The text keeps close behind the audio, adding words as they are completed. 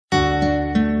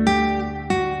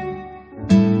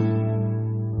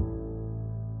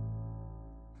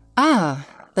Ah,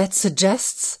 that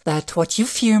suggests that what you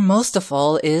fear most of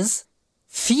all is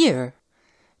fear.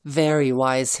 Very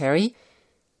wise, Harry.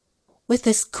 With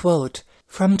this quote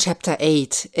from chapter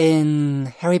 8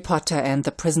 in Harry Potter and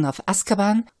the Prison of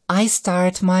Azkaban, I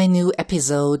start my new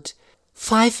episode,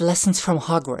 5 Lessons from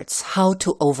Hogwarts, How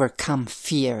to Overcome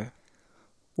Fear.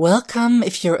 Welcome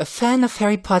if you're a fan of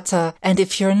Harry Potter, and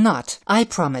if you're not, I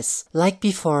promise, like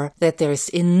before, that there is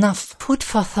enough food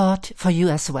for thought for you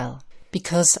as well.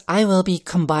 Because I will be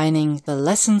combining the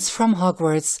lessons from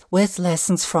Hogwarts with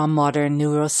lessons from modern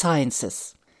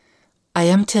neurosciences. I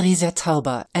am Theresia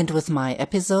Tauber, and with my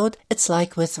episode, it's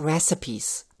like with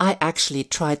recipes. I actually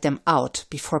tried them out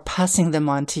before passing them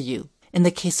on to you. In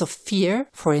the case of fear,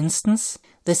 for instance,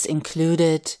 this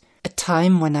included a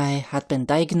time when I had been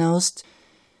diagnosed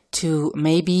to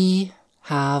maybe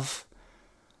have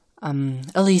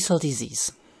a lethal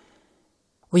disease.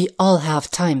 We all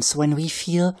have times when we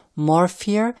feel more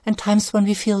fear and times when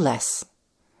we feel less.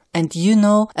 And you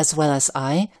know as well as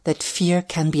I that fear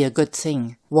can be a good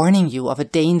thing, warning you of a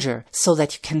danger so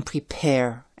that you can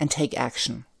prepare and take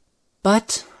action.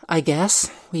 But I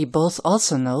guess we both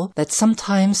also know that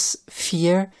sometimes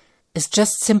fear is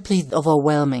just simply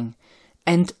overwhelming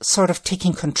and sort of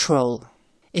taking control.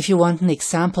 If you want an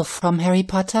example from Harry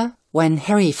Potter, when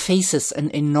Harry faces an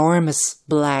enormous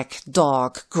black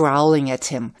dog growling at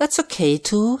him, that's okay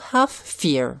to have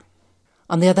fear.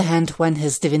 On the other hand, when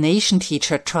his divination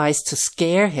teacher tries to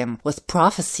scare him with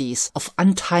prophecies of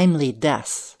untimely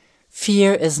death,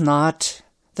 fear is not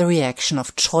the reaction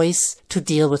of choice to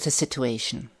deal with the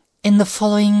situation. In the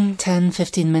following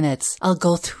 10-15 minutes, I'll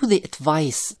go through the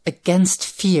advice against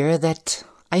fear that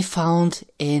I found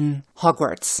in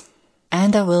Hogwarts.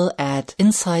 And I will add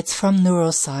insights from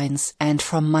neuroscience and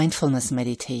from mindfulness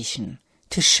meditation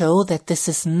to show that this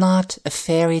is not a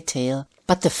fairy tale,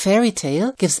 but the fairy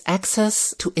tale gives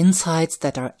access to insights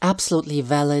that are absolutely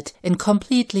valid in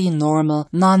completely normal,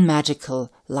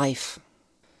 non-magical life.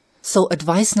 So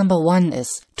advice number 1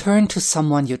 is turn to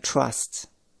someone you trust.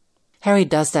 Harry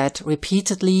does that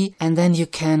repeatedly, and then you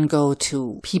can go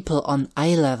to people on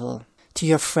eye level, to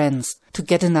your friends, to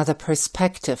get another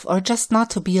perspective, or just not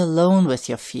to be alone with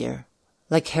your fear.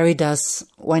 Like Harry does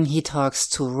when he talks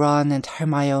to Ron and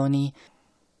Hermione.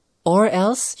 Or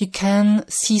else you can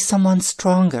see someone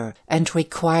stronger and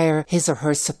require his or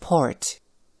her support.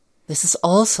 This is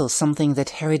also something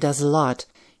that Harry does a lot.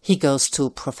 He goes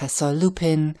to Professor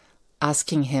Lupin,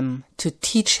 asking him to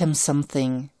teach him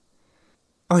something.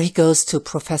 Or he goes to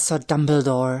Professor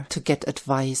Dumbledore to get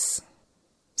advice.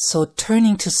 So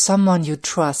turning to someone you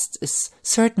trust is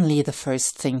certainly the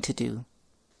first thing to do.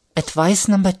 Advice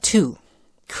number 2.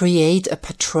 Create a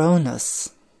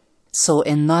Patronus. So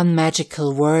in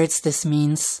non-magical words, this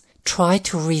means try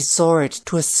to resort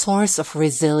to a source of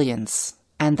resilience.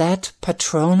 And that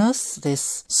Patronus,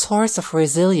 this source of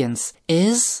resilience,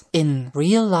 is in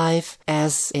real life,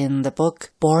 as in the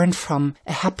book, born from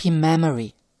a happy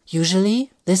memory.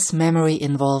 Usually, this memory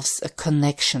involves a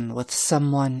connection with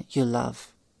someone you love.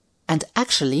 And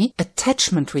actually,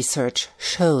 attachment research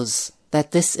shows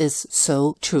that this is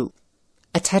so true.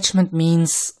 Attachment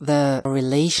means the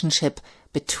relationship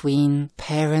between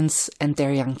parents and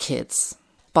their young kids.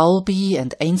 Bowlby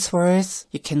and Ainsworth,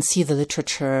 you can see the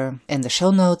literature in the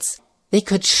show notes, they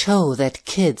could show that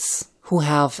kids who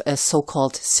have a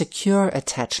so-called secure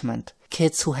attachment,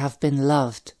 kids who have been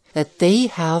loved, that they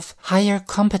have higher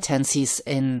competencies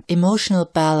in emotional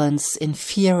balance, in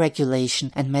fear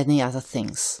regulation, and many other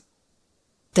things.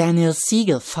 Daniel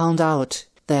Siegel found out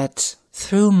that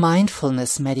through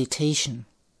mindfulness meditation,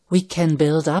 we can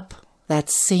build up that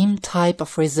same type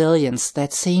of resilience,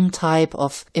 that same type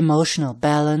of emotional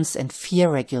balance and fear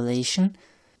regulation.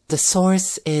 The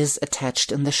source is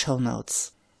attached in the show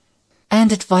notes.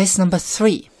 And advice number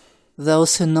 3.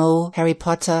 Those who know Harry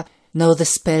Potter know the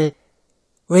spell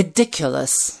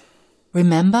ridiculous.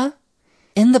 Remember?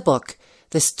 In the book,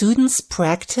 the students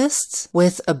practiced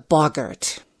with a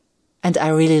boggart. And I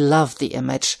really love the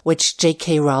image which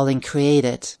J.K. Rowling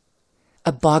created.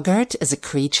 A boggart is a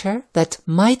creature that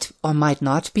might or might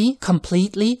not be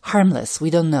completely harmless, we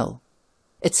don't know.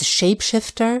 It's a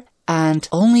shapeshifter and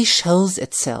only shows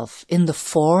itself in the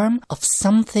form of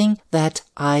something that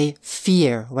I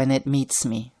fear when it meets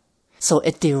me. So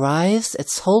it derives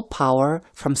its whole power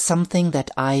from something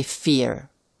that I fear.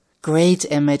 Great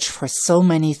image for so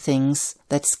many things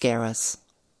that scare us.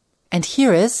 And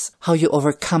here is how you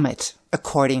overcome it,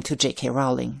 according to J.K.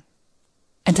 Rowling.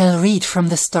 And I'll read from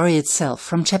the story itself,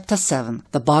 from chapter 7,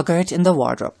 The Boggart in the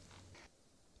Wardrobe.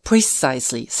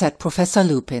 Precisely, said Professor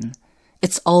Lupin.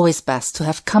 It's always best to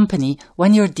have company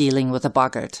when you're dealing with a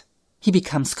boggart. He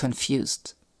becomes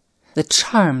confused. The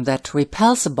charm that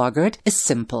repels a boggart is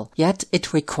simple, yet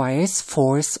it requires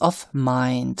force of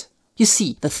mind. You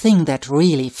see, the thing that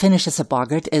really finishes a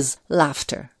boggart is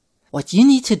laughter. What you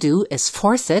need to do is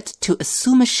force it to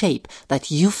assume a shape that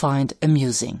you find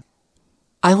amusing.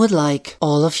 I would like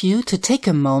all of you to take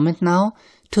a moment now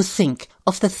to think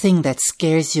of the thing that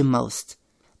scares you most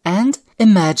and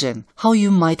imagine how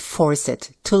you might force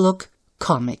it to look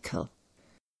comical.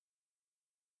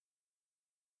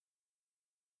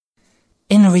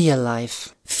 In real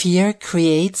life, fear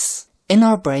creates in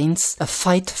our brains a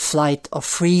fight, flight or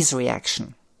freeze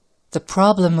reaction. The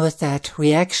problem with that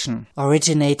reaction,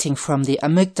 originating from the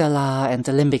amygdala and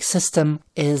the limbic system,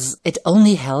 is it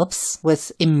only helps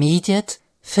with immediate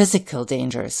physical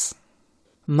dangers.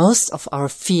 Most of our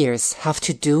fears have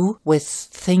to do with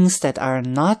things that are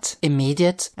not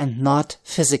immediate and not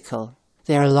physical.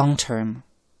 They are long-term.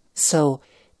 So,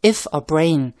 if our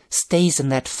brain stays in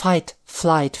that fight,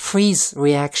 flight, freeze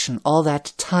reaction all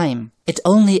that time, it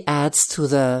only adds to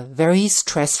the very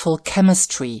stressful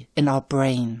chemistry in our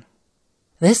brain.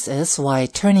 This is why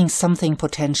turning something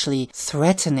potentially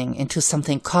threatening into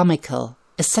something comical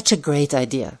is such a great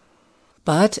idea.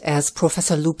 But, as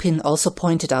Professor Lupin also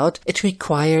pointed out, it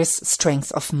requires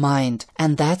strength of mind,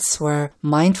 and that's where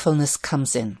mindfulness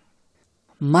comes in.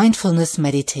 Mindfulness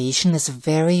meditation is a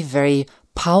very, very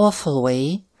powerful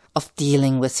way of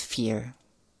dealing with fear.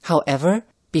 However,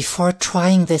 before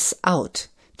trying this out,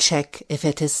 check if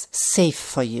it is safe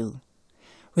for you.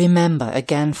 Remember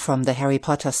again from the Harry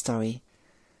Potter story.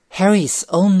 Harry's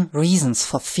own reasons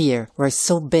for fear were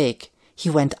so big, he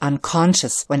went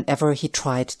unconscious whenever he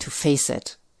tried to face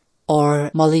it. Or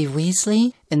Molly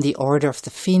Weasley in the Order of the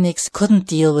Phoenix couldn't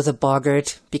deal with a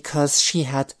boggart because she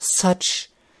had such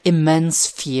immense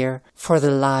fear for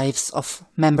the lives of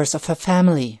members of her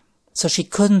family. So she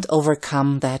couldn't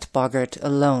overcome that boggart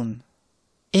alone.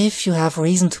 If you have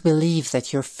reason to believe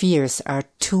that your fears are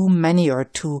too many or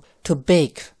too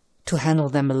big to handle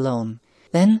them alone,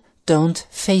 then don't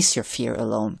face your fear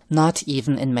alone, not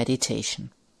even in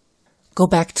meditation. Go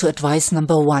back to advice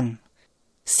number 1,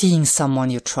 seeing someone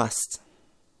you trust.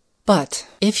 But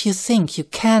if you think you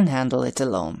can handle it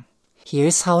alone,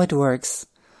 here's how it works.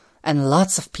 And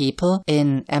lots of people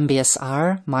in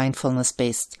MBSR,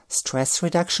 mindfulness-based stress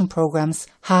reduction programs,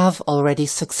 have already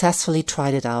successfully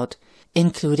tried it out,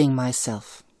 including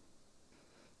myself.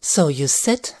 So you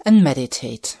sit and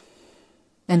meditate.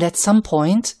 And at some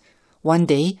point, one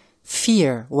day,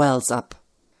 fear wells up.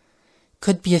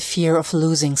 Could be a fear of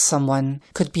losing someone,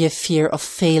 could be a fear of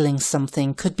failing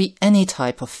something, could be any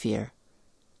type of fear.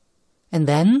 And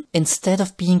then, instead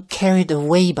of being carried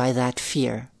away by that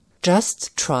fear,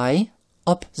 just try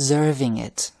observing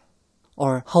it,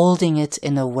 or holding it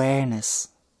in awareness.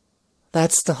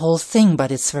 That's the whole thing,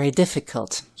 but it's very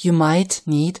difficult. You might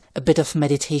need a bit of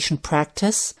meditation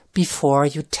practice before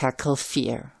you tackle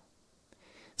fear.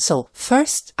 So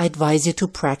first, I advise you to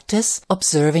practice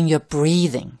observing your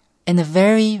breathing in a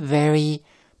very, very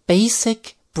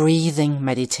basic breathing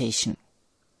meditation.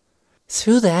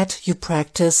 Through that, you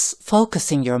practice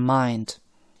focusing your mind.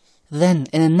 Then,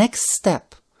 in the next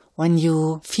step, when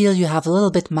you feel you have a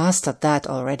little bit mastered that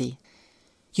already,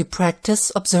 you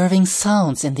practice observing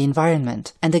sounds in the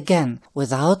environment, and again,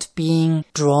 without being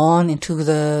drawn into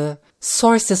the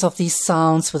sources of these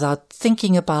sounds, without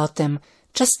thinking about them,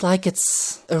 just like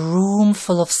it's a room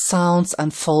full of sounds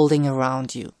unfolding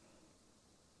around you.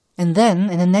 And then,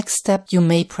 in the next step, you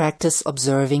may practice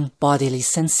observing bodily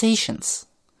sensations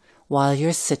while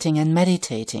you're sitting and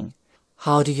meditating.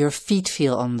 How do your feet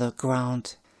feel on the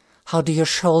ground? How do your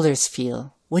shoulders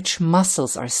feel? Which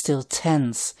muscles are still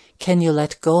tense? Can you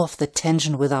let go of the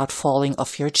tension without falling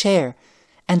off your chair?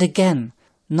 And again,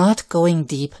 not going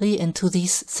deeply into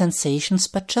these sensations,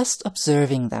 but just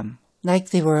observing them,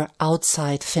 like they were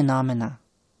outside phenomena.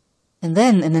 And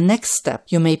then, in the next step,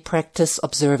 you may practice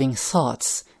observing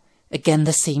thoughts. Again,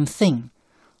 the same thing.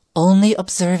 Only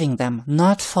observing them,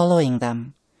 not following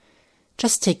them.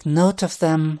 Just take note of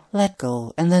them, let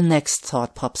go, and the next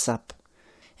thought pops up.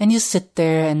 And you sit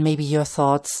there and maybe your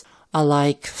thoughts are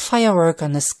like firework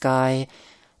on the sky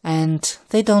and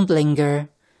they don't linger.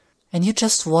 And you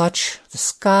just watch the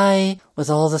sky with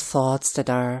all the thoughts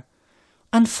that are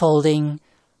unfolding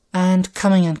and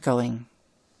coming and going.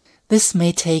 This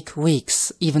may take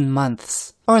weeks, even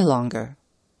months, or longer.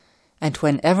 And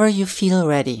whenever you feel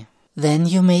ready, then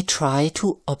you may try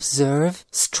to observe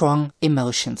strong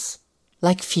emotions,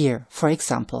 like fear, for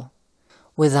example,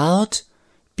 without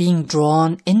being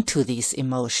drawn into these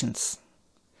emotions,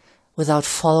 without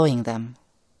following them.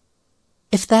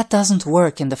 If that doesn't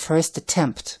work in the first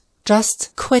attempt,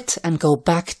 just quit and go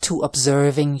back to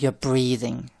observing your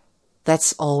breathing.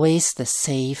 that's always the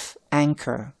safe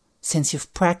anchor, since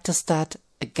you've practiced that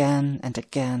again and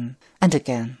again and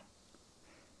again.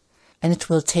 And it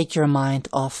will take your mind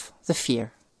off the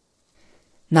fear.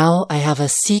 Now I have a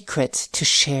secret to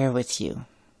share with you.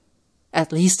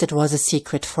 At least it was a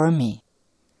secret for me.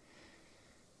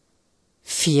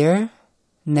 Fear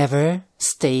never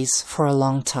stays for a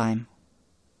long time.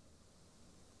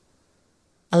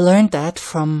 I learned that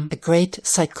from a great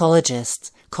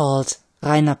psychologist called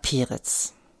Rainer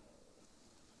Peretz.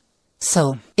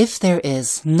 So, if there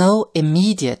is no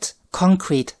immediate,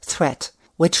 concrete threat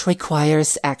which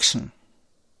requires action,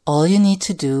 all you need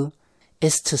to do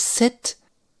is to sit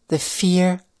the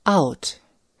fear out.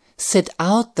 Sit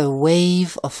out the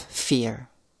wave of fear,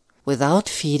 without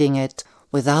feeding it,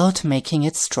 without making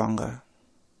it stronger.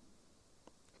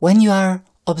 When you are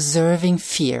observing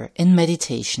fear in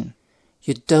meditation,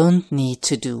 you don't need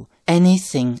to do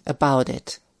anything about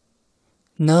it.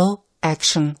 No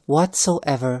action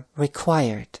whatsoever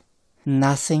required.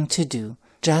 Nothing to do.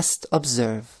 Just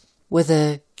observe with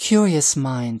a curious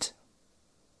mind.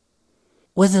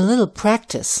 With a little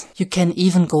practice, you can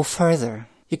even go further.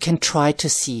 You can try to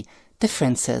see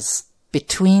differences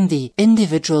between the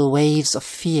individual waves of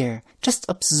fear, just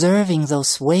observing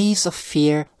those waves of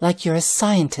fear like you're a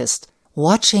scientist,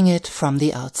 watching it from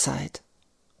the outside.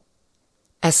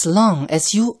 As long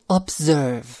as you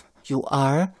observe, you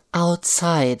are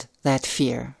outside that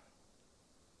fear.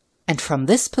 And from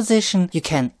this position, you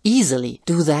can easily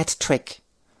do that trick.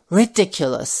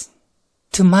 Ridiculous.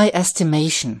 To my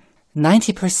estimation,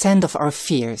 90% of our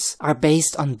fears are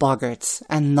based on boggarts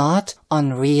and not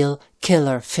on real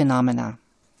killer phenomena.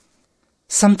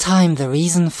 Sometimes the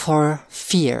reason for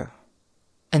fear,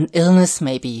 an illness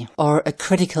maybe, or a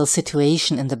critical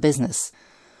situation in the business,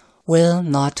 will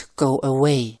not go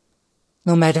away,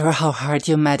 no matter how hard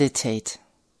you meditate.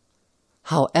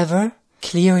 However,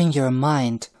 clearing your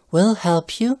mind will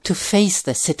help you to face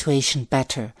the situation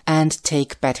better and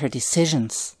take better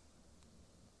decisions.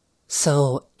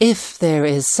 So, if there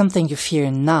is something you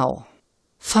fear now,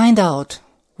 find out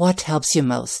what helps you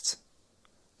most.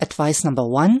 Advice number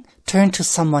 1, turn to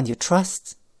someone you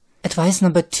trust. Advice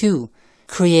number 2,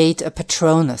 create a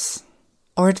Patronus.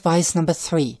 Or advice number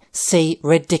 3, say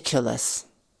ridiculous.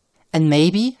 And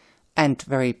maybe, and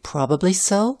very probably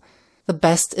so, the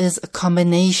best is a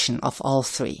combination of all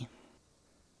 3.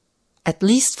 At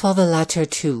least for the latter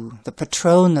 2, the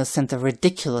Patronus and the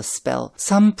ridiculous spell,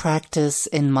 some practice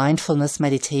in mindfulness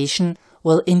meditation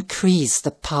will increase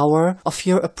the power of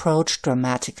your approach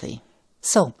dramatically.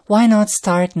 So, why not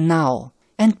start now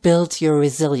and build your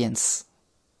resilience?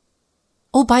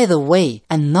 Oh, by the way,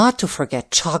 and not to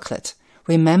forget chocolate.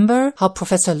 Remember how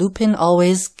Professor Lupin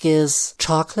always gives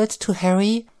chocolate to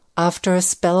Harry after a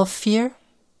spell of fear?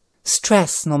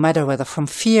 Stress, no matter whether from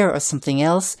fear or something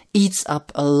else, eats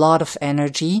up a lot of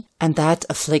energy, and that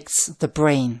afflicts the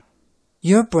brain.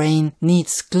 Your brain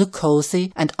needs glucose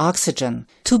and oxygen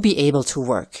to be able to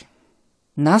work.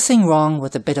 Nothing wrong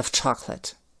with a bit of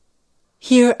chocolate.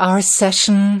 Here our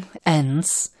session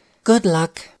ends. Good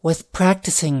luck with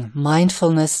practicing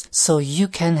mindfulness so you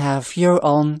can have your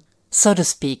own, so to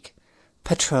speak,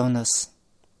 Patronus.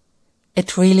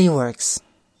 It really works.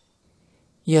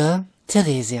 Your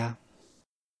Theresia.